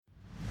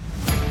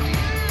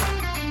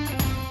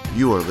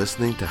You are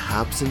listening to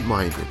Habsent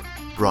Minded,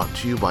 brought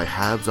to you by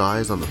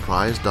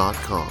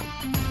HabsEyesOnThePrize.com.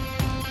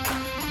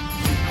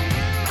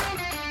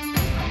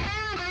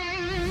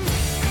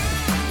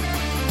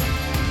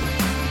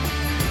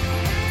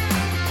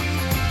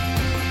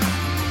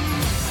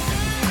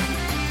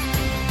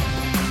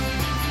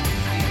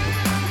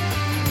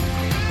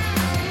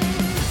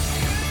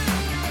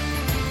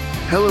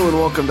 Hello and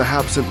welcome to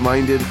Habsent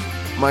Minded.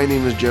 My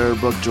name is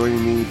Jared Brook.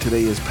 Joining me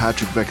today is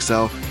Patrick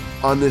Bexell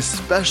on this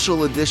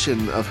special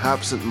edition of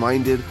Habsent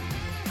Minded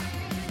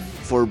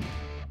for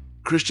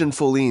Christian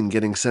Folin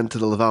getting sent to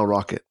the Laval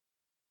Rocket.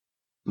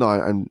 No,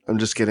 I'm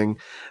just kidding.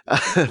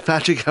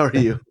 Patrick, how are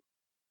you?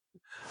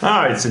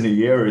 It's a new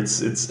year.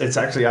 It's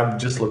actually, I've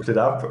just looked it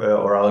up,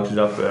 or I looked it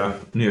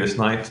up New Year's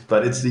night,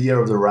 but it's the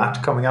year of the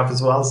rat coming up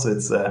as well. So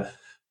it's a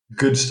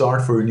good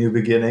start for a new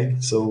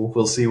beginning. So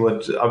we'll see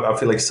what I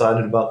feel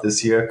excited about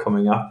this year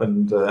coming up,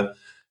 and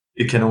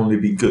it can only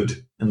be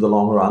good in the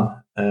long run,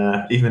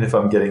 even if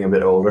I'm getting a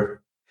bit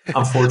older.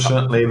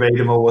 Unfortunately,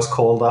 Vedemo was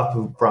called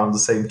up around the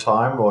same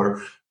time,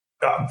 or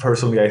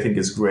personally, I think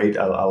it's great.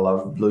 I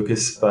love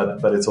Lucas,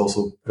 but it's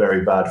also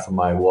very bad for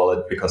my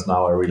wallet because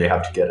now I really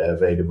have to get a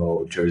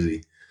Vedemo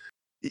jersey.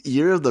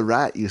 Year of the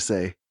rat, you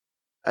say?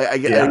 Are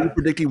you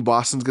predicting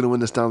Boston's going to win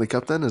the Stanley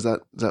Cup then? Is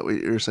that what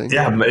you're saying?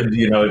 Yeah,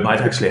 it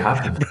might actually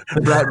happen.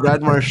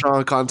 Brad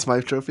Marchand Conn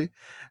Smythe Trophy?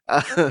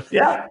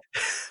 Yeah.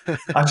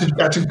 I should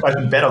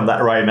bet on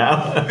that right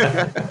now.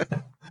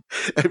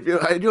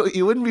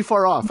 You wouldn't be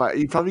far off.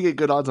 You probably get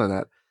good odds on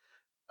that.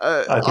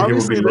 I think it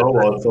would be low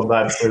odds on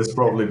that, so it's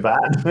probably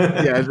bad.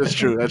 Yeah, that's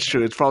true.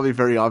 It's probably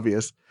very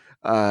obvious,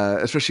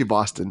 especially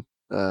Boston,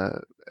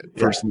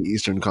 first in the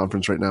Eastern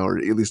Conference right now, or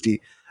at least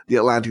the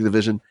Atlantic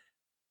Division.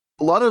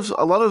 A lot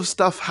of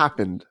stuff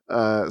happened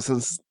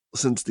since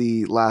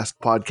the last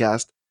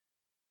podcast,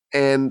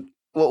 and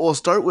we'll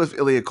start with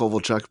Ilya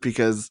Kovalchuk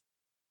because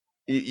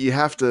you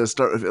have to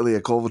start with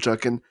Ilya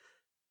Kovalchuk, and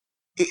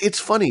it's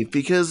funny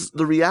because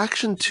the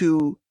reaction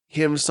to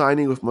him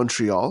signing with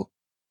Montreal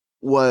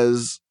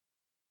was,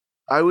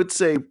 I would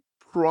say,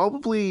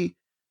 probably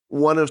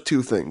one of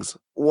two things.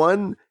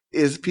 One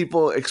is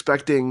people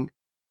expecting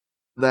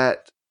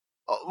that,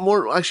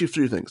 actually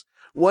three things.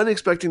 One,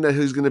 expecting that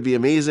he's going to be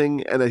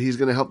amazing and that he's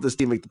going to help this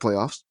team make the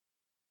playoffs.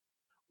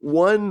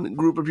 One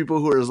group of people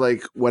who are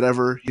like,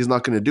 whatever, he's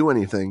not going to do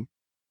anything.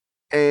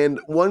 And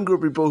one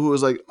group of people who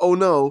is like, oh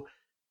no,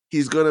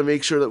 he's going to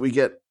make sure that we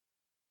get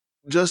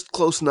just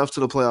close enough to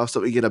the playoffs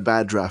that we get a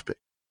bad draft pick.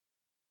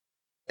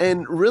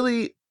 And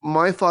really,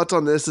 my thoughts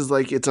on this is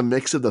like, it's a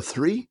mix of the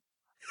three.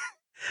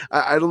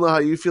 I don't know how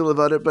you feel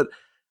about it, but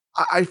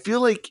I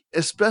feel like,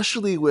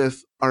 especially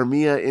with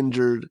Armia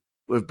injured,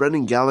 with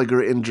Brendan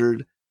Gallagher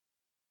injured,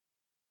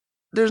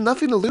 there's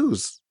nothing to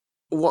lose.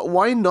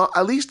 Why not?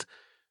 At least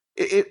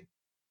if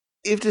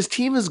this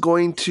team is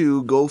going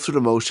to go through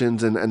the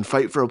motions and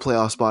fight for a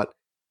playoff spot,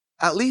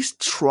 at least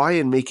try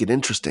and make it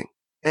interesting.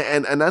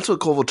 And that's what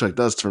Kovalchuk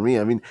does for me.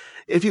 I mean,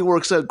 if he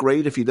works out,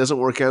 great. If he doesn't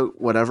work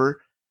out,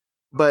 whatever.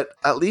 But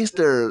at least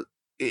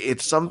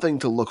it's something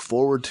to look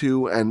forward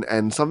to,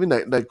 and something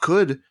that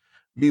could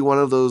be one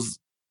of those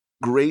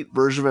great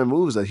Bergevin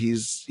moves that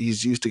he's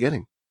used to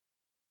getting.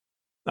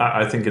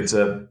 I think it's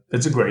a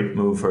great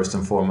move. First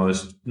and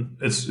foremost,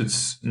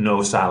 it's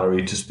no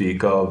salary to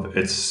speak of.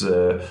 It's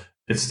the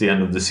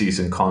end of the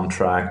season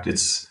contract.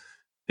 It's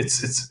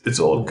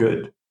all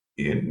good.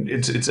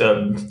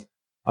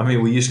 I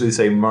mean, we usually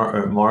say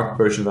Marc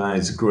Bergevin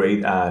is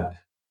great at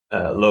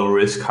low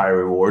risk, high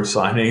reward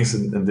signings,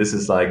 and this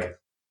is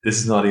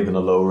not even a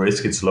low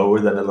risk. It's lower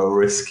than a low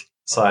risk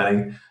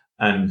signing,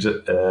 and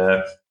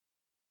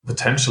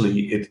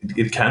potentially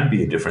it can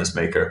be a difference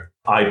maker.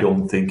 I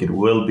don't think it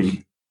will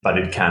be, but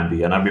it can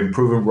be, and I've been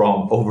proven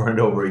wrong over and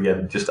over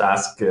again. Just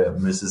ask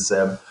Mrs.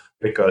 Seb,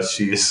 because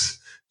she's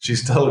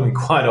telling me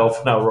quite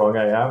often how wrong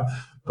I am.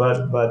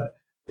 But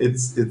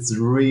it's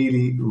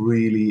really,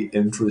 really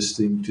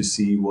interesting to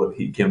see what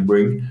he can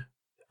bring.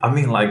 I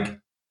mean, like,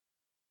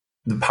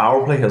 the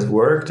power play has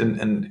worked,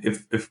 and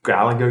if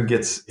Gallagher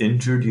gets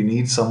injured, you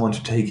need someone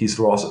to take his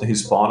spot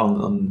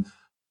on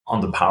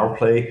the power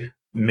play.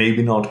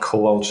 Maybe not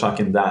Kovalchuk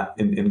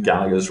in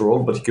Gallagher's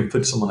role, but you can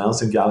put someone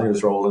else in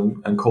Gallagher's role,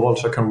 and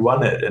Kovalchuk can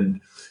run it,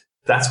 and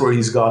that's where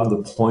he's gotten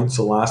the points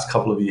the last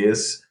couple of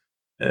years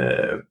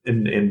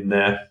in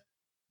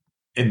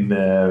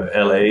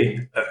LA,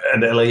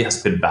 and LA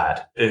has been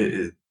bad,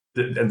 and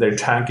they're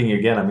tanking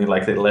again. I mean,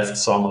 like, they left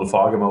Samuel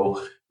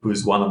Fagemo,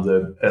 who's one of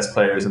the best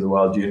players in the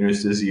Wild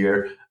Juniors this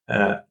year,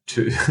 in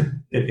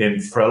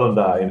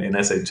Frölunda in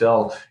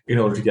SHL in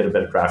order to get a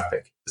better draft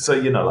pick. So,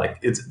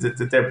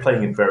 they're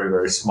playing it very,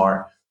 very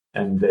smart,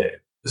 and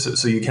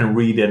so you can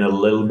read in a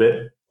little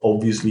bit.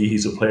 Obviously,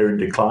 he's a player in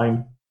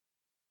decline,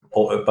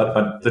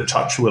 but the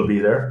touch will be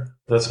there.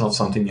 That's not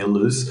something you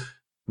lose.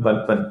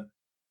 But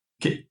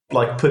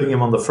like putting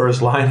him on the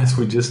first line, as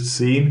we just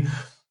seen,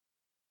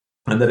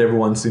 and that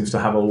everyone seems to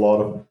have a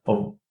lot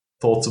of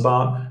thoughts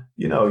about.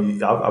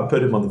 I'll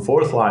put him on the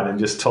fourth line and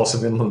just toss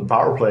him in on the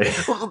power play.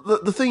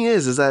 Well, the thing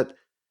is that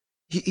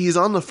he's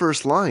on the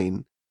first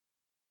line,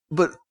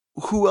 but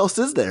who else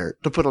is there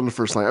to put on the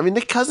first line? I mean,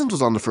 Nick Cousins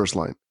was on the first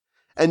line.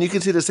 And you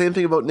can say the same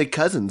thing about Nick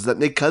Cousins, that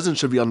Nick Cousins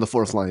should be on the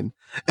fourth line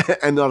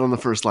and not on the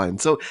first line.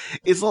 So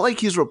it's not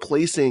like he's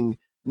replacing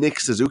Nick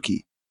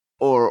Suzuki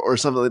or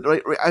something like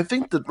that. Right? I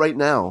think that right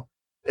now,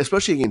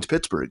 especially against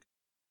Pittsburgh,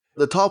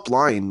 the top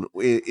line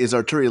is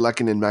Artturi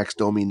Lehkonen, Max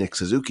Domi, Nick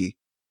Suzuki.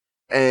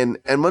 And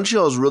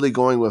Montreal is really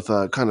going with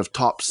a kind of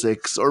top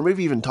 6 or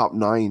maybe even top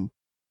 9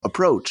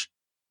 approach,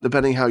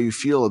 depending how you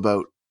feel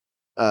about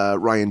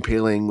Ryan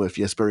Poehling with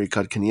Jesperi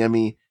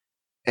Kotkaniemi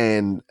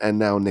and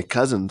now Nick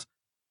Cousins.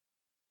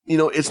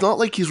 It's not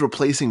like he's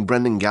replacing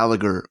Brendan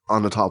Gallagher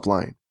on the top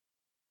line.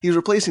 He's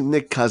replacing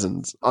Nick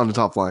Cousins on the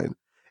top line.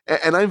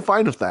 And I'm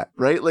fine with that,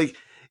 right? Like,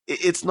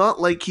 it's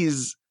not like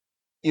he's,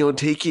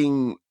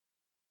 taking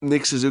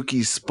Nick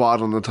Suzuki's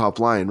spot on the top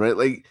line, right?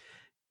 Like,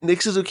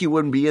 Nick Suzuki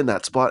wouldn't be in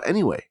that spot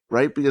anyway,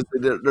 right? Because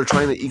they're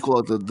trying to equal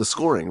out the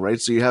scoring,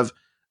 right? So you have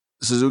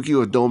Suzuki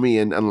with Domi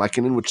and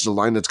Lehkonen, which is a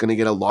line that's going to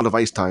get a lot of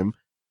ice time.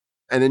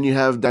 And then you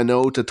have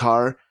Danault,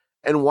 Tatar,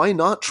 and why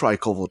not try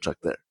Kovalchuk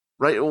there,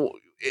 right?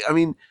 I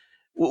mean,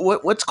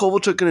 what's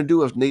Kovalchuk going to do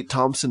with Nate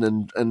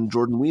Thompson and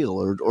Jordan Wheel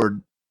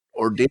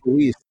or Dave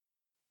Weiss?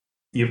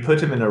 You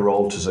put him in a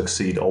role to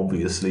succeed,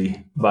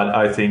 obviously, but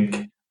I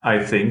think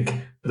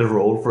the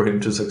role for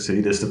him to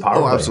succeed is the power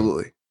play. Oh,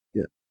 absolutely.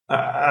 Yeah.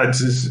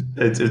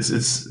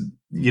 It's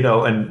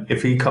and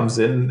if he comes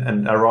in,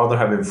 and I'd rather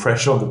have him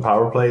fresh on the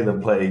power play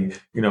than playing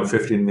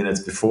 15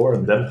 minutes before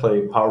and then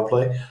play power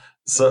play.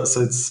 So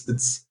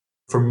it's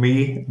for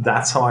me,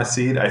 that's how I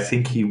see it. I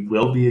think he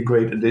will be a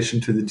great addition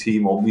to the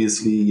team,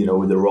 obviously,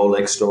 with the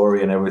Rolex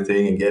story and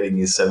everything and getting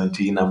his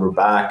 17 number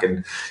back.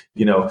 And,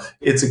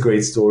 it's a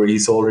great story.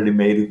 He's already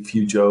made a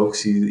few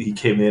jokes. He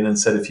came in and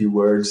said a few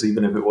words,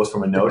 even if it was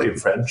from a note in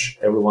French.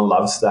 Everyone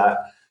loves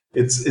that.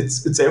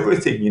 It's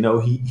everything,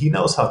 he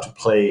knows how to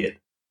play it.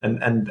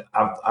 And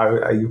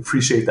I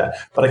appreciate that.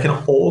 But I can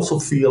also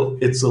feel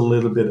it's a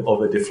little bit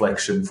of a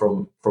deflection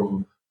from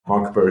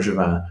Marc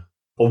Bergevin.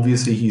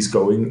 Obviously, he's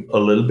going a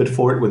little bit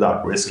for it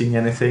without risking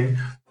anything,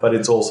 but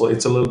it's a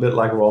little bit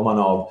like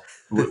Romanov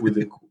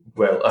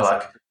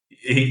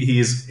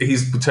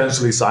he's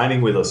potentially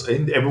signing with us.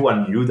 And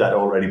everyone knew that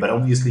already, but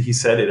obviously he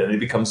said it, and it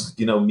becomes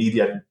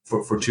media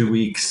for 2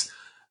 weeks,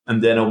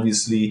 and then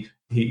obviously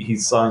he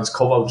signs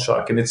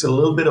Kovalchuk, and it's a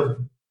little bit of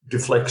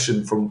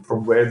deflection from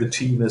where the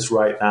team is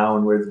right now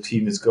and where the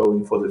team is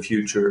going for the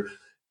future.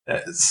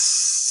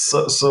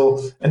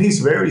 So and he's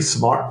very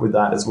smart with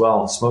that as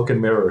well. Smoke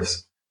and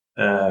mirrors.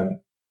 I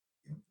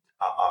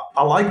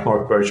like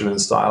Marc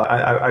Bergevin's style.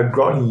 I've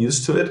gotten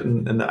used to it,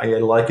 and I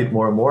like it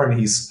more and more. And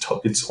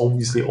it's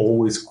obviously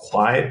always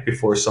quiet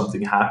before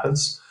something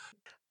happens.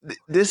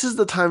 This is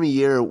the time of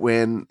year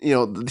when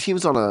the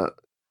team's on a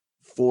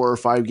 4 or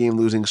 5 game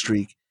losing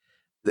streak.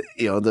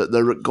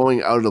 They're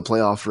going out of the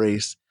playoff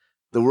race.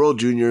 The World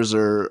Juniors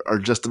are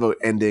just about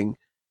ending,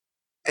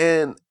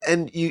 and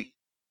you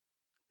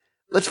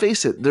let's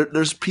face it.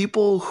 There's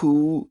people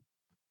who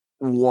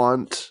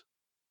want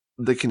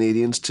the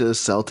Canadiens to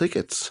sell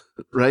tickets,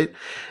 right?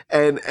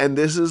 And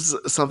this is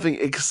something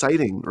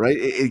exciting, right?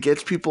 It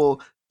gets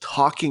people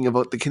talking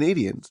about the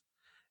Canadiens.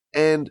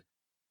 And,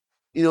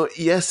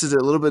 yes, is it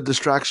a little bit of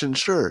distraction?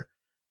 Sure.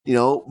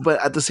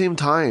 But at the same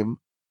time,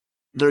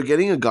 they're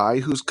getting a guy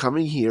who's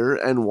coming here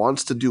and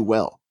wants to do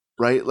well,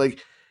 right?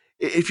 Like,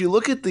 if you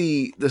look at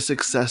the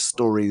success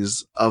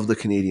stories of the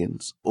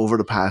Canadiens over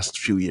the past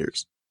few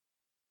years,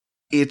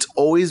 it's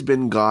always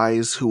been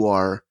guys who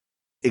are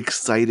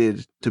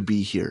excited to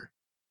be here.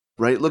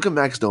 Right? Look at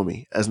Max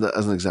Domi as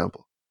an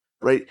example,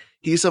 right?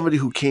 He's somebody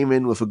who came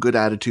in with a good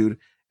attitude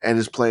and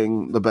is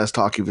playing the best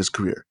hockey of his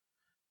career.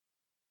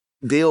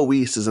 Dale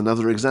Weiss is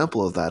another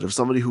example of that, of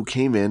somebody who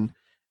came in,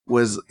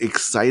 was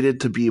excited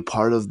to be a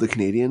part of the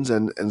Canadiens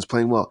and is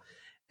playing well.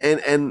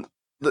 And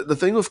the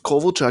thing with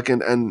Kovalchuk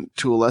and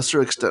to a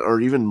lesser extent,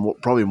 or even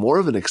probably more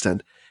of an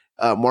extent,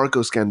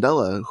 Marco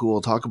Scandella, who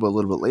we'll talk about a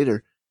little bit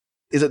later,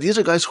 is that these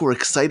are guys who are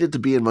excited to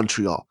be in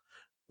Montreal.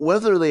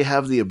 Whether they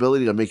have the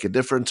ability to make a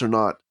difference or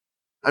not,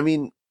 I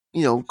mean,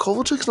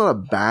 Kovalchuk's not a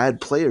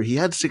bad player. He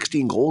had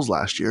 16 goals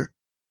last year.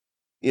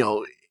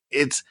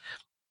 It's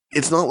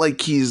not like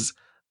he's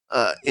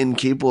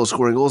incapable of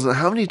scoring goals. And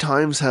how many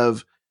times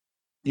have,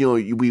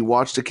 we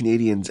watched the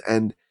Canadiens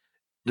and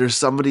there's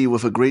somebody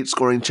with a great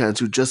scoring chance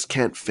who just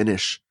can't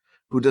finish,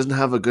 who doesn't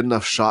have a good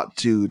enough shot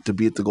to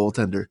beat the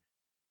goaltender.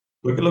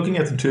 Looking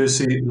at the 2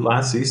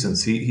 last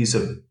seasons, he's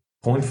a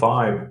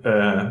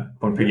 0.5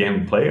 point per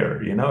game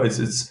player.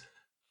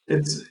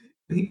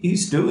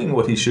 He's doing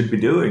what he should be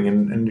doing,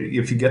 and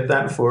if you get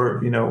that for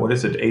what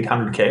is it,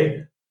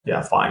 800K?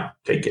 Yeah, fine,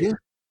 take it. Yeah.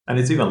 And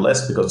it's even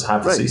less because it's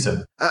half the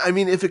season. I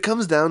mean, if it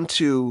comes down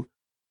to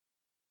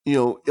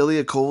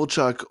Ilya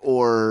Kovalchuk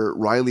or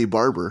Riley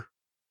Barber,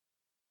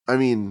 I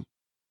mean,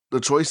 the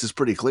choice is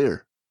pretty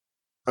clear.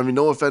 I mean,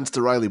 no offense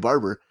to Riley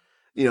Barber,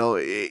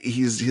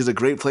 he's a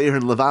great player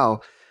in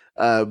Laval,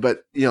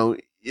 but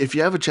if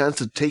you have a chance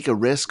to take a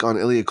risk on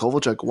Ilya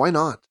Kovalchuk, why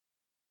not?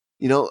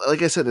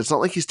 Like I said, it's not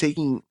like he's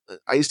taking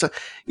ice time.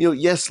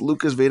 Yes,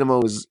 Lucas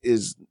Vedamo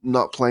is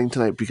not playing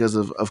tonight because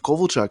of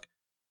Kovalchuk.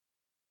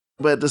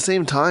 But at the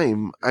same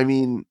time, I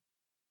mean,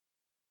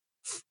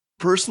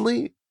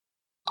 personally,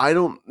 I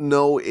don't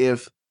know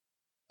if,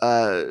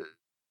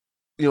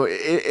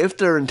 if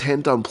they're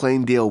intent on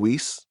playing Dale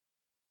Weiss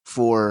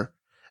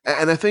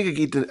and I think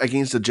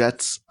against the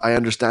Jets, I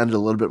understand it a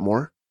little bit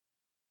more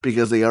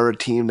because they are a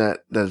team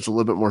that's a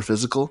little bit more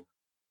physical,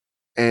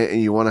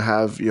 and you want to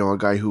have a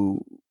guy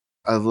who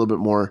has a little bit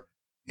more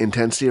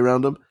intensity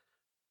around him.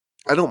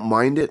 I don't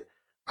mind it.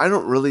 I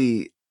don't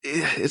really.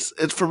 It's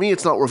for me.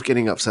 It's not worth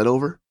getting upset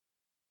over.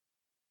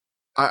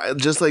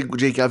 Just like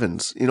Jake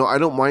Evans, I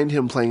don't mind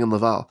him playing in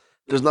Laval.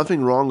 There's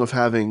nothing wrong with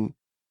having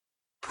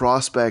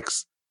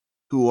prospects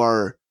who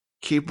are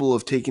capable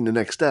of taking the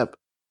next step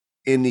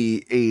in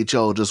the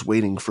AHL, just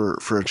waiting for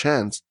a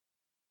chance.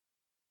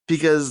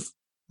 Because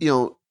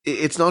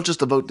it's not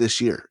just about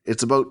this year;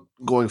 it's about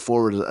going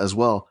forward as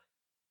well.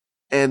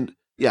 And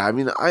yeah, I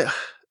mean, I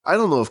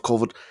don't know if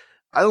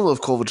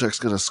Kovalchuk's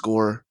going to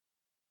score,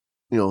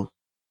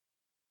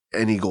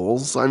 any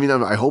goals. I mean,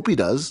 I hope he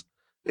does.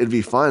 It'd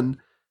be fun.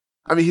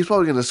 I mean, he's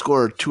probably going to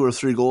score 2 or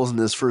 3 goals in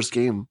this first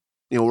game.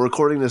 We're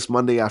recording this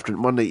Monday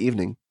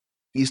evening,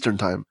 Eastern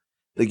time.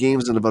 The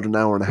game's in about an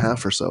hour and a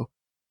half or so.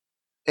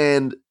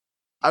 And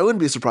I wouldn't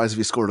be surprised if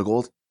he scored a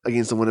goal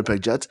against the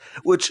Winnipeg Jets,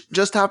 which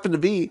just happened to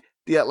be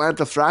the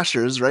Atlanta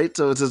Thrashers, right?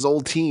 So it's his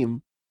old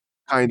team,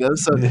 kind of.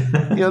 So,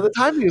 the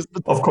timing is...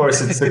 Of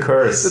course, it's the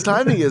curse. The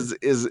timing is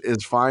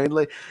fine.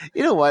 Like,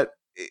 you know what?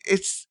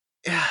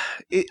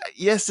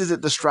 Yes, is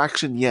it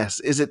distraction? Yes.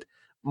 Is it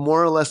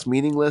more or less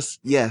meaningless?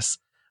 Yes.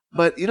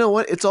 But you know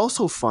what? It's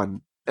also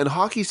fun. And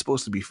hockey's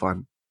supposed to be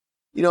fun.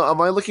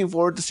 Am I looking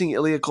forward to seeing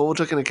Ilya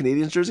Kovalchuk in a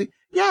Canadiens jersey?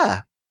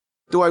 Yeah.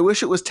 Do I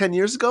wish it was 10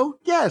 years ago?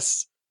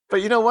 Yes.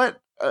 But you know what?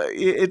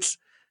 If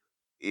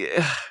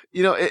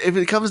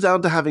it comes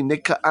down to having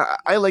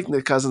I like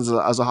Nick Cousins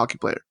as a hockey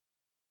player.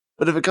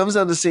 But if it comes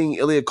down to seeing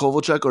Ilya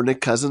Kovalchuk or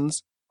Nick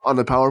Cousins on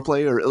the power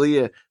play, or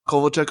Ilya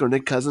Kovalchuk or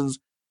Nick Cousins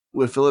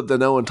with Philip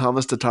Danault and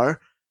Thomas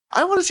Tatar,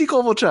 I want to see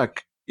Kovalchuk.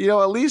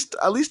 At least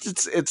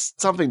it's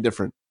something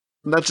different.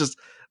 And that's just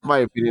my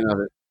opinion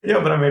of it. Yeah,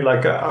 but I mean,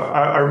 like,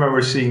 I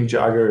remember seeing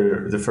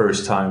Jagger the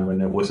first time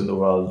when it was in the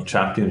World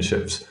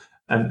Championships.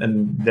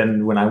 And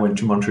then when I went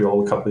to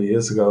Montreal a couple of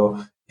years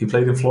ago, he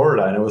played in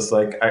Florida. And it was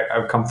like,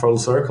 I've come full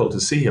circle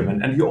to see him.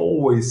 And you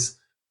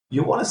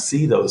want to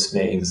see those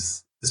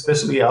names,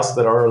 especially us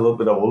that are a little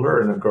bit older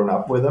and have grown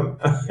up with them.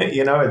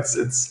 You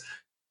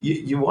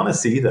want to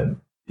see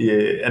them.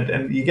 Yeah,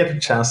 and you get a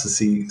chance to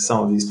see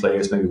some of these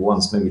players maybe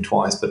once, maybe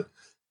twice, but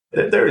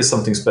there is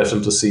something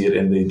special to see it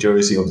in the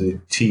jersey of the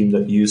team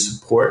that you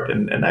support,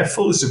 and I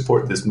fully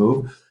support this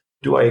move.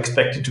 Do I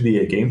expect it to be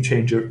a game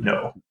changer?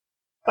 No.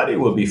 But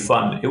it will be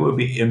fun. It will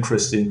be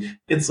interesting.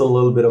 It's a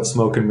little bit of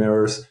smoke and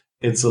mirrors.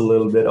 It's a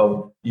little bit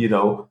of,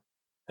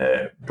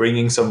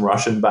 bringing some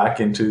Russian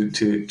back into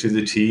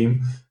the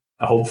team.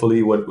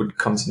 Hopefully what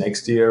comes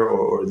next year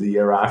or the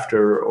year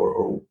after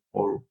or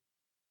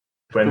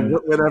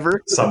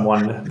whenever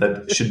someone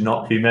that should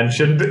not be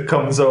mentioned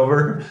comes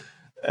over.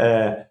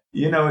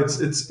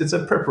 It's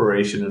a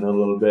preparation in a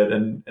little bit,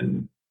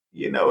 and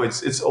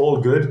it's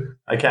all good.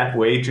 I can't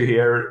wait to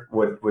hear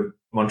what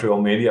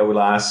Montreal media will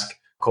ask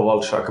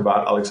Kovalchuk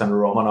about Alexander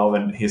Romanov,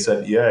 and he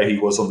said, yeah, he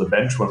was on the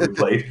bench when we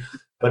played,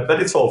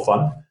 but it's all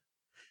fun.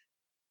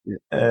 Yeah.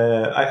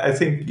 I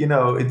think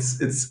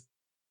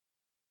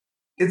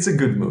it's a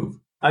good move.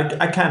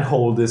 I can't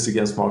hold this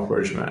against Marc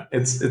Bergevin.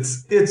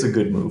 It's a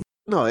good move.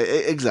 No,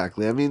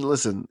 exactly. I mean,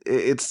 listen,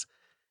 is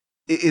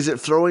it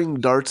throwing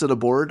darts at a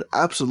board?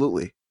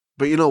 Absolutely.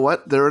 But you know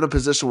what? They're in a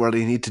position where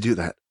they need to do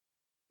that,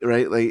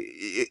 right? Like,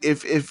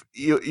 if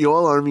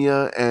Yoel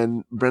Armia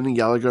and Brendan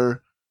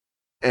Gallagher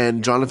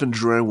and Jonathan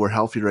Drouin were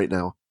healthy right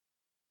now,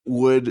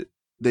 would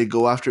they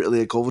go after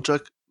Ilya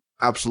Kovalchuk?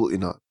 Absolutely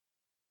not.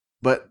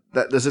 But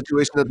the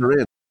situation that they're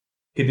in.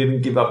 He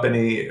didn't give up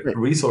any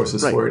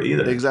resources for it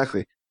either.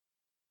 Exactly.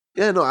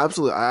 Yeah, no,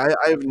 absolutely.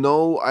 I have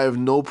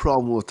no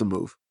problem with the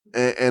move.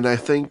 And I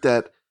think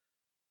that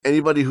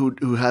anybody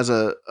who has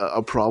a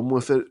problem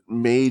with it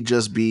may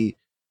just be,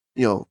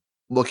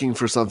 looking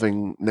for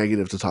something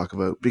negative to talk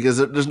about, because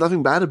there's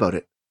nothing bad about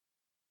it.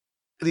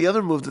 The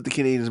other move that the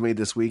Canadiens made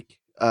this week,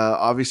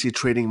 obviously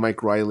trading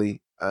Mike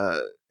Riley,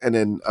 and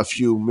then a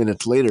few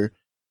minutes later,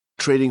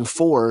 trading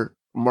for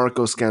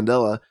Marco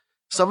Scandella,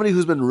 somebody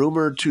who's been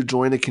rumored to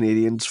join the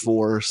Canadiens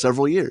for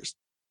several years.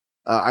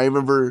 I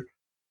remember,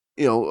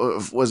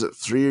 was it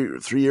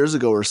three years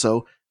ago or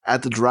so,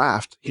 at the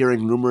draft,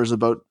 hearing rumors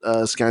about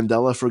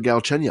Scandella for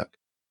Galchenyuk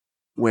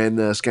when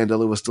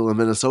Scandella was still in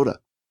Minnesota.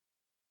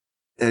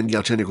 And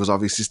Galchenyuk was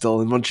obviously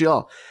still in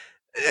Montreal.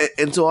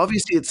 And so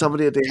obviously it's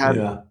somebody that they had.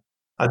 Yeah.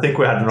 I think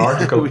we had an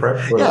article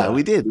prepped for that. Yeah,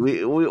 we did.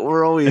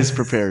 We're always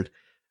prepared.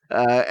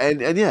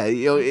 And yeah,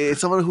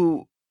 it's someone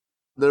who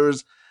there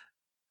was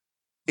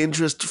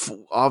interest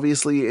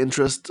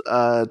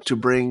to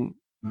bring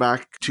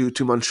back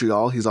to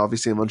Montreal. He's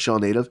obviously a Montreal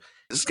native.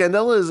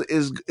 Scandella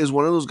is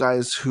one of those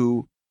guys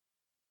who,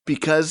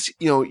 because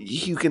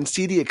you can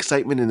see the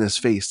excitement in his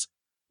face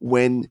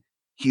when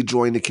he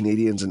joined the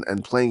Canadiens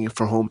and playing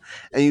for home.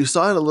 And you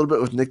saw it a little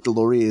bit with Nick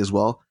Delorier as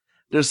well.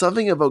 There's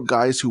something about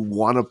guys who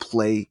want to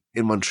play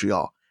in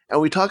Montreal. And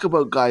we talk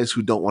about guys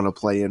who don't want to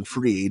play and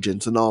free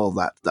agents and all of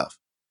that stuff.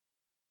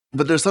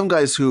 But there's some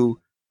guys who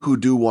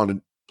do want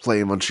to play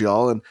in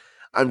Montreal, and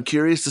I'm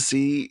curious to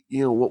see,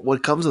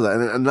 what comes of that.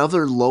 And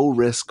another low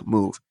risk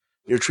move.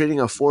 You're trading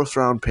a 4th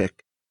round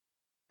pick.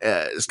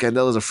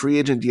 Scandella is a free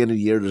agent at the end of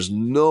the year. There's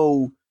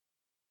no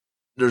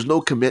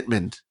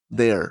commitment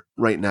there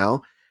right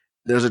now.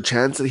 There's a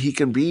chance that he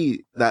can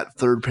be that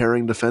third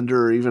pairing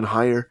defender or even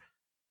higher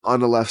on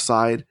the left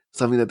side,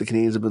 something that the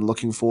Canadiens have been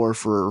looking for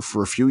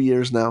a few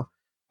years now.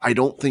 I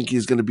don't think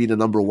he's going to be the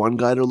number 1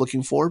 guy they're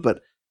looking for,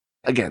 but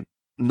again,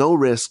 no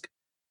risk.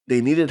 They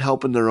needed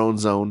help in their own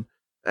zone,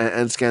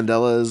 and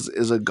Scandella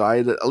is a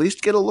guy that at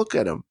least get a look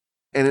at him.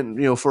 And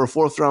for a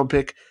 4th round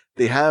pick,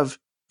 they have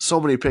so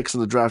many picks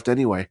in the draft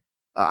anyway.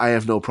 I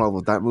have no problem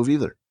with that move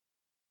either.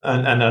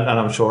 And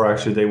I'm sure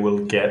actually they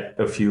will get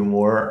a few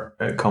more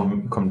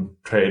come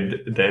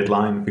trade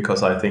deadline,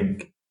 because I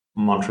think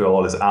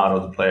Montreal is out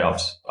of the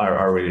playoffs. I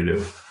really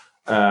do.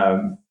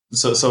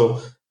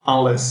 So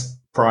unless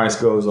Price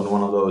goes on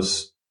one of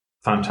those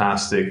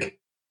fantastic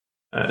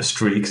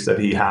streaks that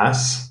he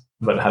has,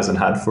 but hasn't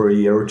had for a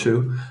year or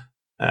two,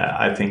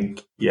 I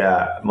think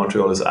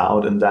Montreal is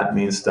out, and that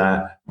means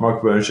that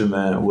Marc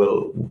Bergevin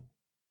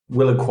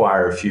will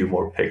acquire a few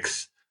more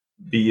picks,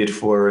 be it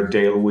for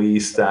Dale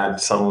Weiss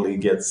that suddenly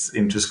gets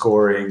into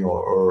scoring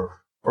or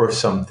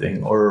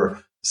something,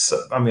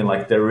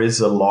 there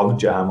is a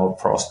logjam of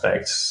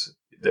prospects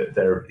that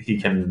there he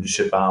can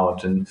ship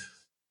out, and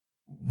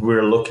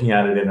we're looking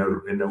at it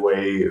in a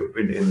way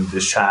in the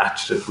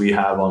chat that we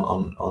have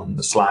on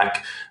the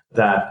Slack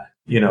that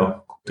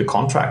the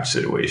contract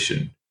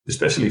situation,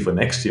 especially for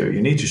next year,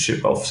 you need to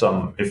ship off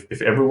some.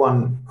 If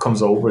everyone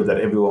comes over that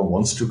everyone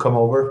wants to come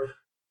over,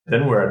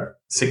 then we're at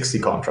 60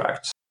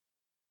 contracts.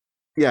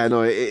 Yeah,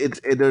 no,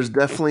 there's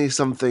definitely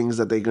some things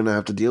that they're going to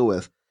have to deal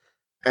with.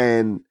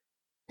 And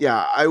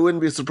yeah, I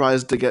wouldn't be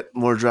surprised to get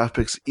more draft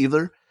picks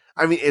either.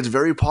 I mean, it's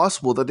very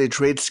possible that they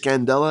trade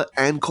Scandella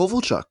and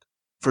Kovalchuk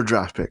for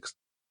draft picks.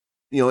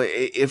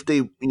 If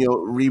they,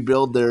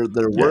 rebuild their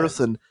worth,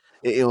 and,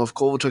 if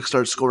Kovalchuk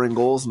starts scoring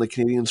goals and the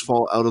Canadiens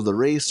fall out of the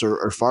race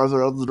or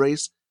farther out of the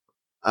race,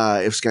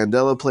 if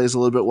Scandella plays a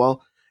little bit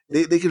well,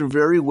 they can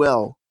very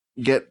well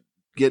get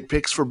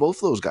picks for both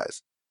of those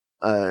guys.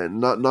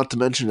 Not to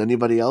mention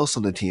anybody else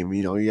on the team.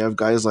 You have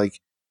guys like,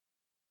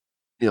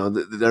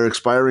 they're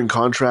expiring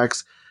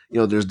contracts.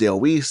 There's Dale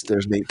Weiss,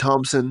 there's Nate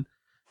Thompson,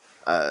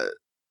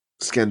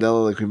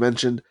 Scandella, like we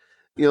mentioned.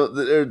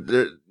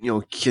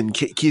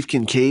 Keith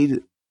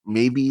Kincaid,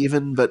 maybe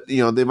even, but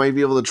they might be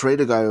able to trade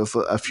a guy with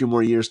a few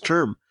more years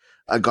term.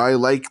 A guy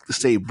like,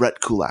 say, Brett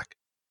Kulak,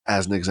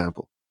 as an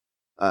example.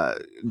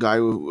 Guy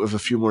with a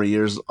few more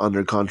years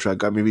under contract.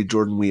 Guy maybe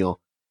Jordan Wheel.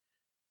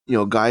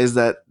 Guys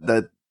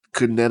that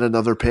could net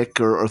another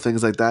pick or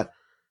things like that.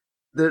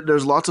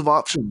 There's lots of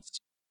options.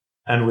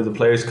 And with the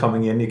players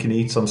coming in, you can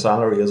eat some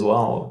salary as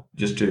well,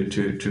 just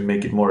to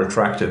make it more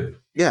attractive.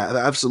 Yeah,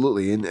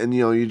 absolutely.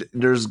 And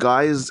there's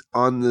guys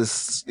on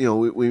this.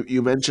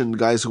 You mentioned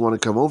guys who want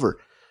to come over.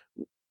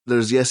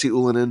 There's Jesse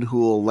Ylönen, who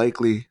will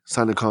likely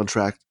sign a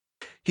contract.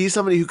 He's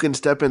somebody who can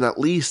step in at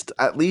least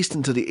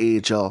into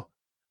the AHL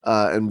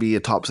and be a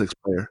top 6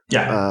 player.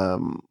 Yeah.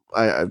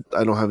 I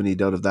don't have any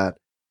doubt of that.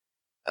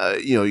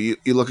 You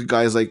look at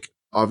guys like,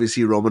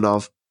 obviously,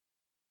 Romanov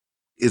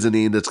is a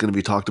name that's going to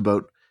be talked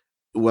about.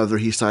 Whether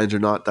he signs or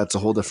not, that's a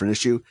whole different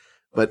issue,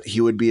 but he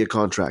would be a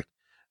contract.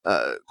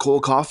 Cole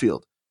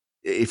Caulfield,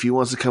 if he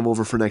wants to come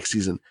over for next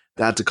season,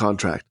 that's a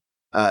contract.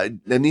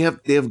 Then they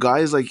have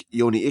guys like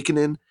Joni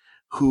Ikonen,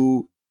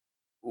 who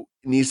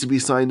needs to be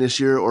signed this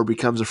year or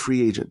becomes a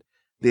free agent.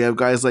 They have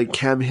guys like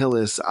Cam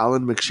Hillis,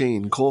 Alan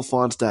McShane, Cole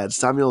Fonstad,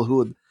 Samuel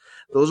Hood.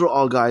 Those are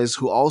all guys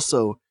who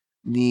also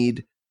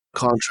need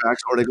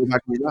contracts, or they go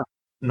back to the draft.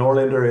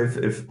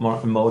 Norlinder, if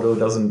Modo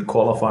doesn't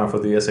qualify for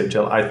the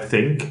SHL, I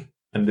think,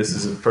 and this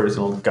is a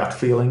personal gut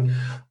feeling,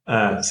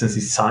 since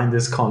he signed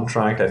this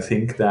contract, I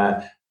think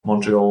that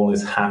Montreal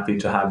is happy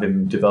to have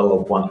him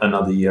develop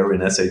another year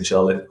in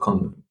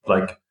SHL,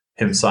 like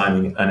him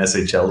signing an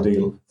SHL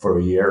deal for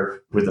a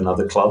year with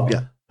another club.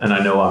 Yeah. And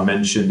I know I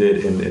mentioned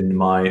it in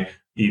my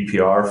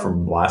EPR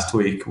from last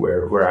week,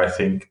 where I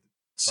think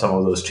some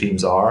of those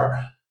teams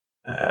are.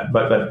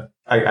 But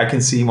I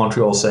can see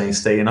Montreal saying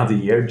stay another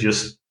year,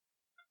 just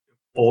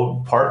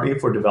partly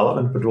for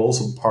development, but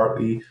also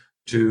partly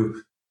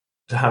to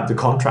have the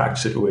contract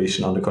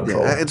situation under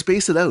control. Yeah, and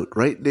space it out,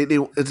 right?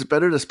 It's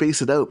better to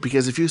space it out,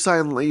 because if you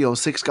sign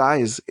 6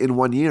 guys in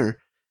 1 year,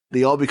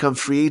 they all become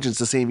free agents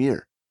the same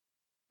year.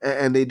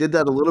 And they did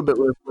that a little bit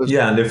with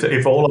yeah, and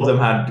if all of them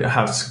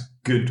have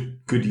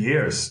good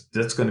years,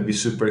 that's going to be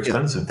super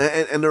expensive.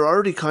 Yeah. And they're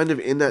already kind of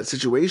in that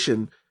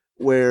situation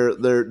where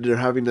they're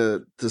having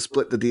to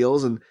split the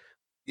deals, and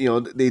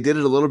they did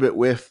it a little bit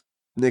with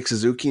Nick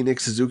Suzuki. Nick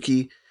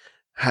Suzuki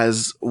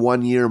has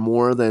 1 year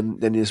more than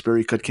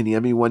Jesperi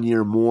Kotkaniemi, 1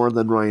 year more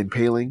than Ryan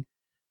Poehling.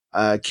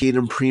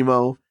 Caden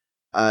Primo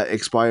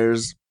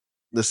expires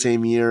the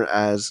same year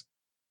as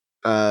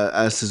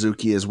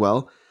Suzuki as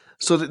well.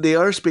 So they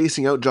are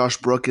spacing out. Josh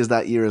Brook is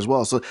that year as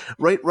well. So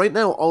right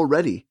now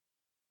already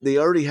they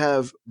already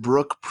have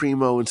Brook,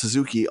 Primo, and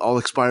Suzuki all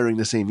expiring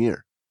the same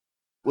year,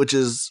 which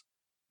is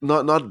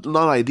not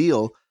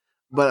ideal,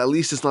 but at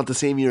least it's not the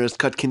same year as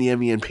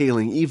Kotkaniemi and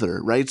Paling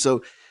either, right?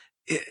 So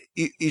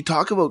you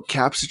talk about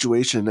cap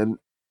situation, and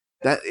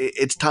that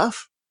it's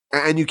tough,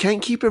 and you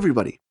can't keep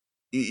everybody.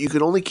 You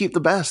can only keep the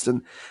best,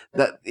 and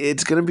that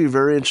it's going to be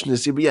very interesting to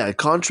see. But yeah,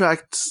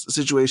 contract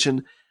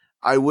situation,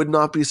 I would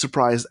not be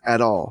surprised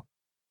at all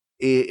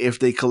if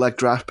they collect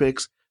draft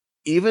picks.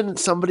 Even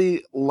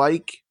somebody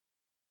like,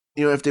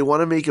 if they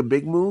want to make a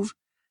big move,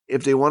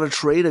 if they want to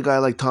trade a guy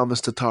like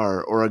Thomas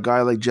Tatar or a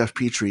guy like Jeff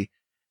Petrie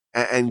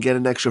and get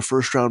an extra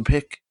first round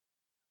pick,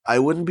 I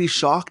wouldn't be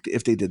shocked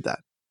if they did that.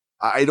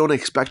 I don't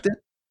expect it.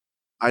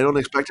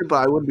 But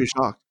I wouldn't be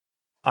shocked.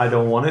 I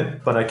don't want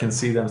it, but I can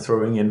see them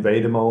throwing in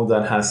Vedemo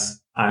that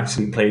has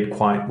actually played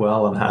quite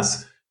well and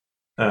has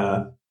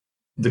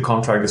the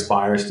contract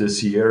expires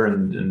this year.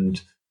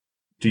 And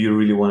do you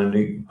really want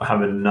to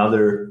have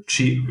another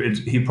cheap?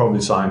 He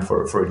probably signed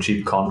for a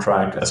cheap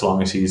contract as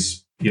long as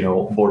he's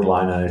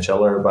borderline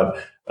NHLer, but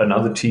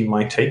another team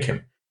might take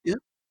him.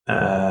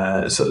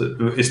 Yeah.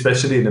 So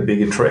especially in a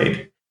bigger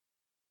trade.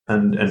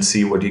 And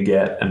see what you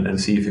get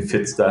and see if he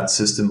fits that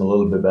system a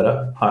little bit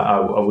better.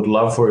 I would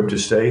love for him to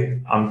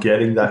stay. I'm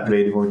getting that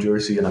Vedemo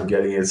jersey and I'm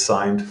getting it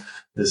signed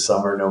this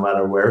summer, no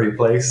matter where he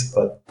plays.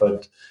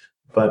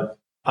 But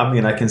I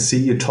mean, I can see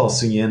you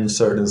tossing in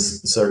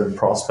certain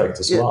prospects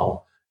as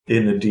well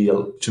in a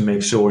deal to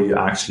make sure you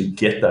actually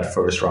get that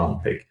first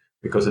round pick,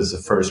 because it's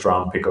a first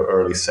round pick or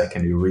early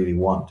second you really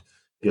want.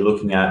 You're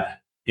looking at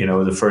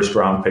the first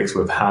round picks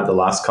we've had the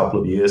last couple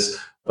of years,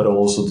 but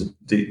also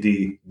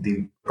the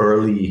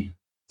early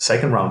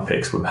second round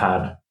picks we've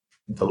had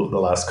the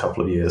last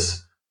couple of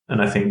years.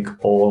 And I think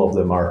all of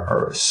them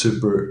are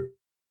super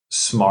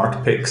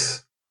smart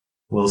picks.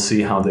 We'll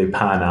see how they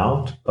pan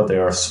out, but they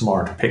are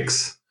smart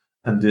picks.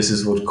 And this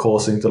is what's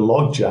causing the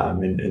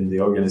logjam in the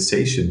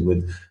organization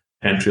with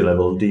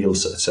entry-level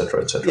deals, et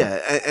cetera, et cetera.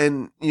 Yeah,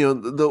 and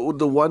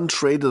the one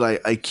trade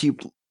that I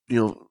keep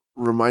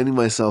reminding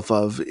myself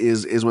of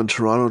is when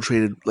Toronto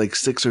traded like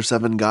 6 or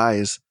 7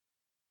 guys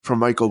from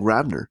Michael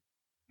Grabner,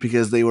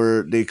 because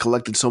they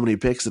collected so many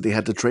picks that they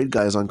had to trade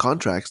guys on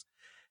contracts,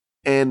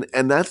 and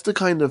that's the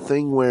kind of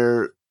thing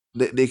where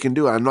they can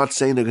do it. I'm not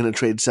saying they're going to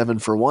trade 7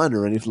 for 1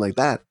 or anything like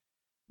that,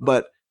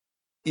 but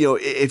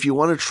if you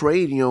want to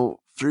trade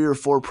 3 or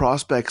 4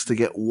 prospects to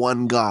get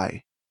one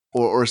guy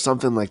or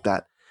something like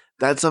that,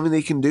 that's something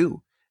they can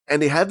do,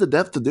 and they have the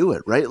depth to do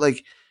it, right?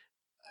 Like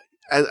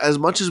as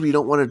much as we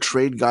don't want to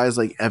trade guys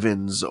like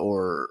Evans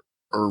or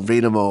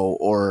Vedemo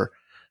or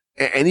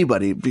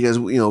anybody, because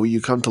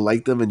you come to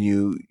like them and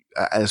you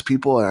as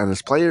people and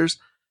as players,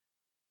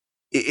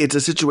 it's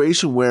a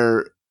situation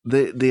where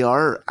they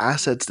are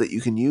assets that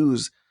you can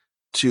use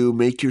to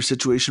make your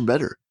situation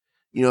better.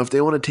 If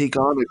they want to take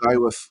on a guy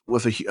with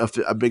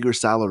a bigger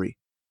salary,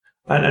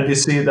 and you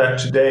see that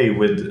today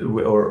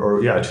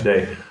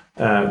today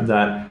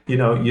that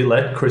you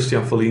let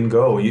Christian Folin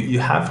go. You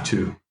have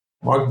to.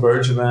 Marc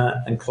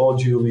Bergevin and Claude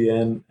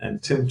Julien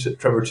and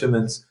Trevor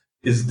Timmins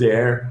is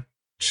there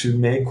to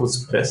make what's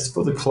best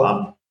for the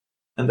club,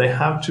 and they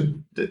have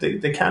to.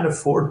 They can't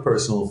afford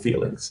personal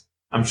feelings.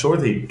 I'm sure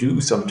they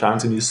do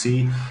sometimes, and you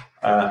see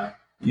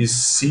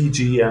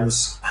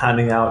GMs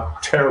handing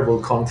out terrible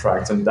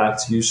contracts, and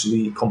that's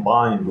usually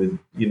combined with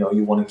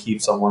you want to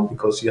keep someone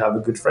because you have a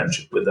good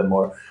friendship with them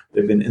or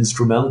they've been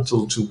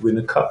instrumental to win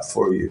a cup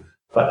for you.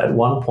 But at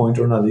one point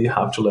or another, you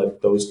have to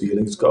let those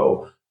feelings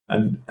go.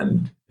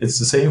 And it's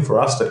the same for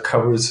us that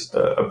covers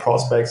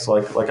prospects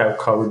like I've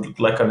covered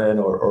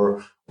Lekanen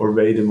or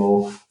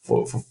Vedemo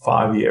for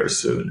 5 years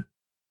soon.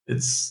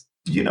 It's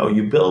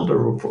you build a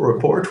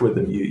report with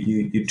them.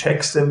 You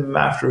text them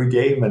after a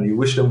game and you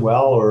wish them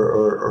well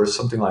or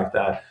something like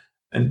that.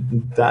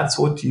 And that's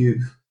what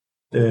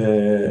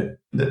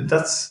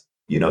that's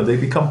they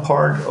become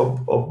part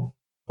of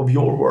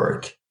your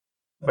work.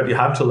 But you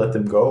have to let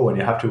them go and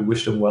you have to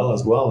wish them well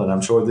as well. And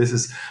I'm sure this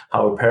is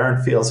how a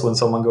parent feels when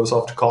someone goes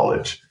off to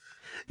college.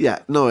 Yeah,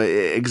 no,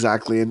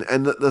 exactly. And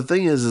the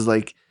thing is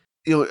like,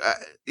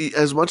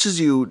 as much as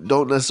you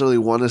don't necessarily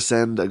want to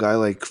send a guy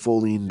like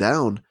Folin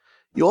down,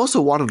 you also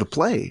want him to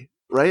play,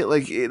 right?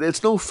 Like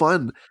it's no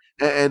fun.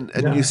 And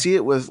you see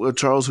it with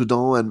Charles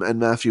Hudon and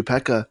Matthew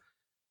Pekka,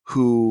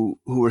 who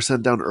were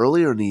sent down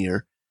earlier in the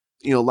year.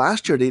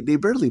 Last year they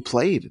barely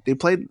played. They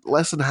played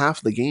less than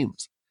half the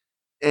games.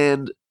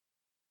 And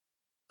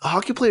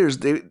hockey players,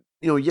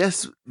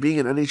 yes, being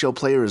an NHL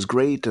player is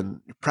great and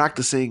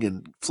practicing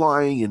and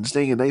flying and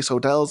staying in nice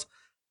hotels,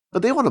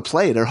 but they want to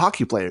play. They're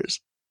hockey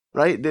players,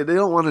 right? They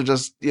don't want to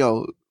just,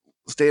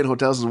 stay in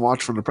hotels and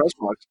watch from the press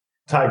box.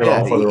 Eat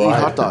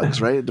hot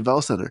dogs, right? At the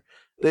Bell Center.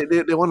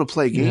 They want to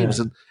play games.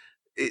 And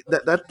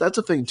that's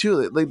a thing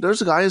too. Like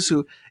there's guys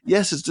who,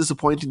 yes, it's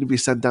disappointing to be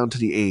sent down to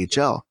the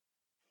AHL,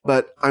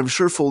 but I'm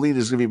sure Folin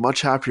is going to be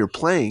much happier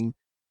playing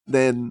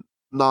than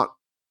not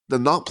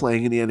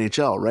playing in the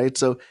NHL, right?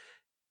 So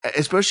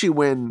especially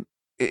when,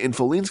 in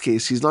Follin's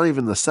case, he's not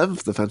even the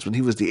 7th defenseman.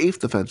 He was the 8th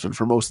defenseman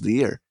for most of the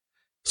year.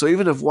 So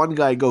even if one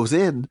guy goes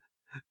in,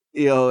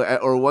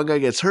 or one guy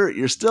gets hurt,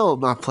 you're still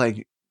not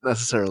playing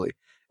necessarily,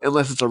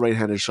 unless it's a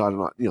right-handed shot.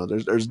 And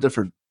there's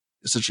different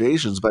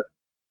situations, but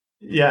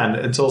yeah, and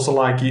it's also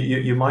like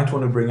you might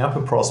want to bring up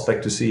a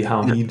prospect to see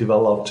how he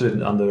developed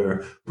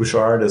under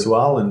Bouchard as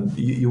well, and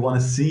you want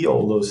to see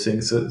all those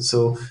things.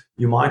 So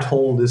you might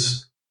hold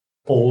this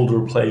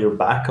older player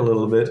back a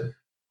little bit.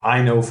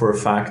 I know for a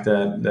fact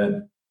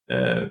that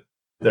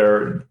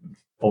there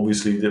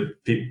obviously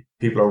the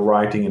people are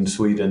writing in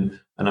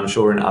Sweden, and I'm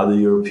sure in other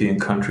European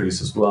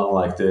countries as well,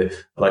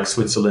 like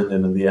Switzerland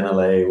and in the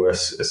NLA, where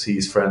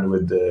he's friend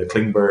with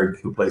Klingberg,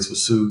 who plays for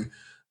Zug.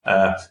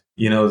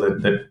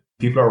 That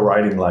people are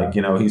writing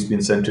he's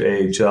been sent to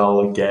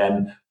AHL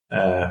again.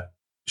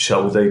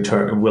 Will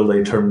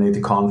they terminate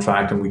the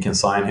contract and we can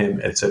sign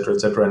him, etc.,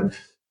 etc. And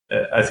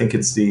I think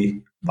it's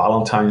the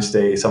Valentine's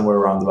Day, somewhere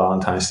around the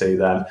Valentine's Day,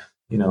 that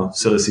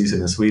silly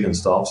season in Sweden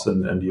stops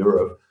and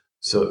Europe,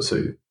 so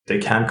they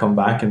can come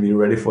back and be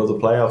ready for the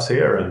playoffs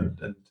here.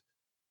 And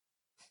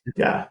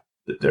yeah,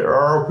 there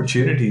are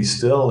opportunities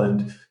still,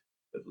 and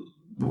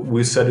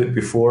we've said it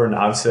before, and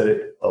I've said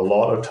it a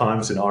lot of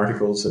times in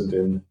articles and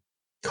in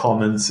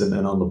comments and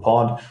on the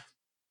pod.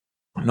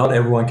 Not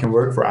everyone can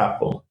work for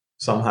Apple.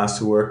 Some has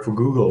to work for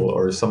Google,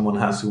 or someone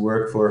has to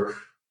work for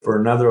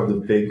another of the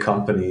big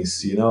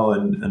companies,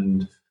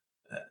 and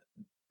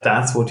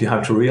that's what you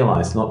have to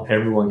realize. Not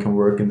everyone can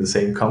work in the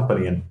same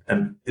company,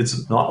 and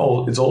it's not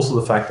all. It's also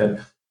the fact that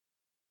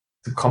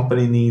the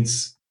company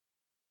needs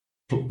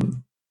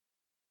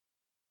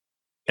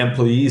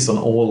employees on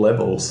all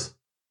levels.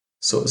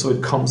 So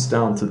it comes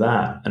down to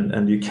that,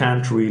 and you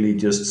can't really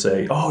just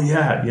say, oh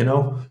yeah,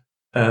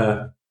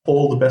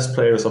 all the best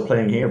players are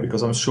playing here,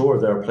 because I'm sure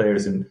there are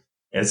players in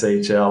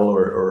SHL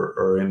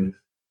or in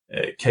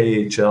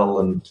KHL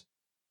and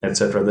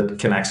etc. that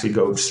can actually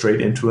go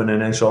straight into an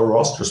NHL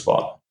roster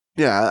spot.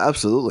 Yeah,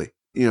 absolutely.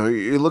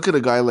 You look at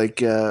a guy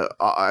like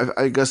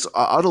I guess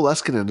Otto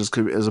Leskinen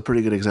is a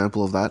pretty good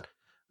example of that.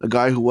 A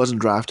guy who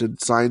wasn't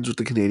drafted, signs with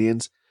the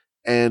Canadiens,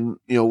 and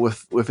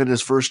within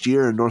his first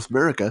year in North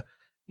America,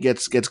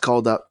 gets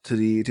called up to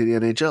the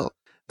NHL.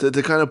 To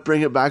kind of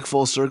bring it back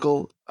full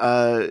circle,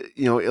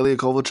 Ilya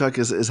Kovalchuk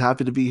is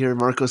happy to be here.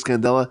 Marco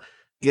Scandella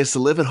gets to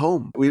live at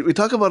home. We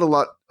talk about a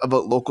lot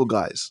about local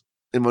guys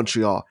in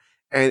Montreal,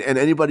 and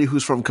anybody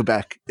who's from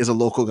Quebec is a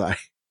local guy,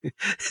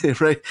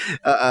 right?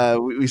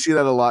 We see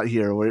that a lot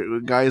here,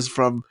 where guys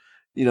from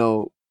an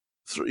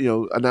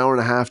hour and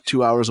a half,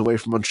 2 hours away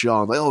from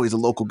Montreal, like, oh, he's a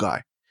local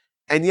guy.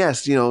 And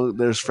yes,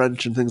 there's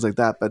French and things like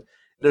that, but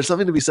there's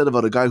something to be said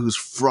about a guy who's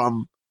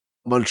from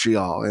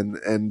Montreal,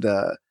 and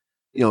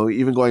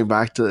even going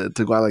back to a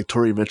guy like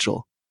Torrey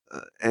Mitchell,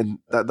 and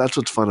that's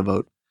what's fun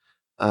about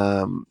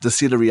to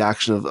see the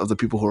reaction of the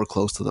people who are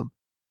close to them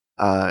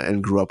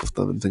and grew up with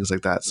them and things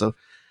like that. So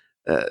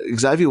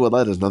Xavier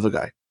Ouellet is another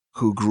guy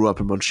who grew up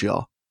in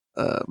Montreal,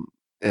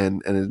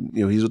 and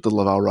he's with the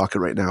Laval Rocket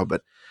right now.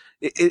 But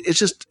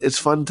it's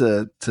fun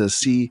to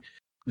see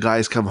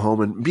guys come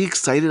home and be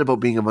excited about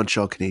being a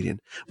Montreal Canadian.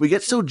 We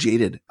get so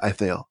jaded, I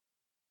feel,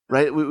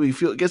 right? We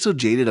get so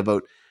jaded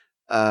about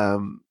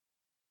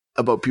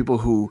people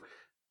who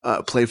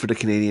play for the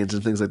Canadiens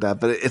and things like that.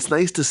 But it's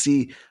nice to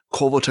see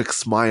Kovalchuk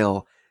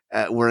smile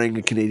at wearing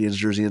a Canadiens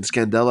jersey, and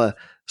Scandella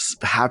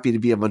happy to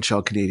be a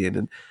Montreal Canadian.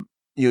 And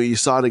you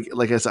saw it,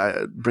 like I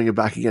said, bring it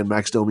back again,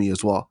 Max Domi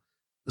as well,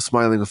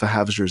 smiling with a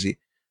Habs jersey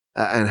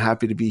and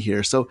happy to be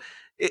here. So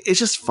it's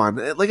just fun.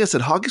 Like I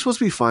said, hockey's supposed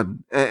to be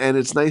fun, and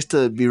it's nice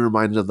to be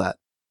reminded of that.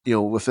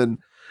 Within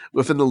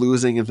the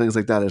losing and things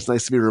like that, it's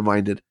nice to be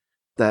reminded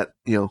that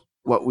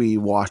what we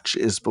watch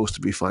is supposed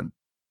to be fun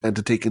and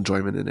to take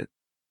enjoyment in it.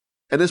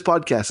 And this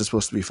podcast is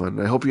supposed to be fun.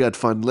 I hope you had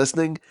fun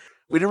listening.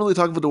 We didn't really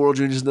talk about the World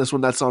Juniors in this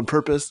one. That's on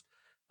purpose.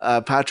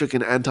 Patrick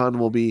and Anton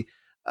will be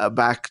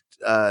back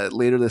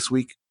later this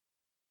week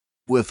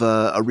with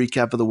a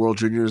recap of the World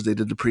Juniors. They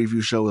did the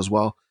preview show as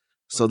well.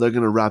 So they're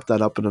going to wrap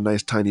that up in a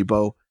nice tiny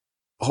bow.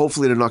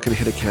 Hopefully they're not going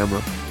to hit a camera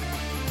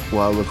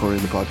while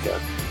recording the podcast.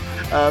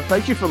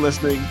 Thank you for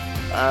listening.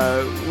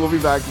 We'll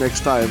be back next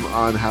time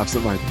on Half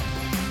Minded.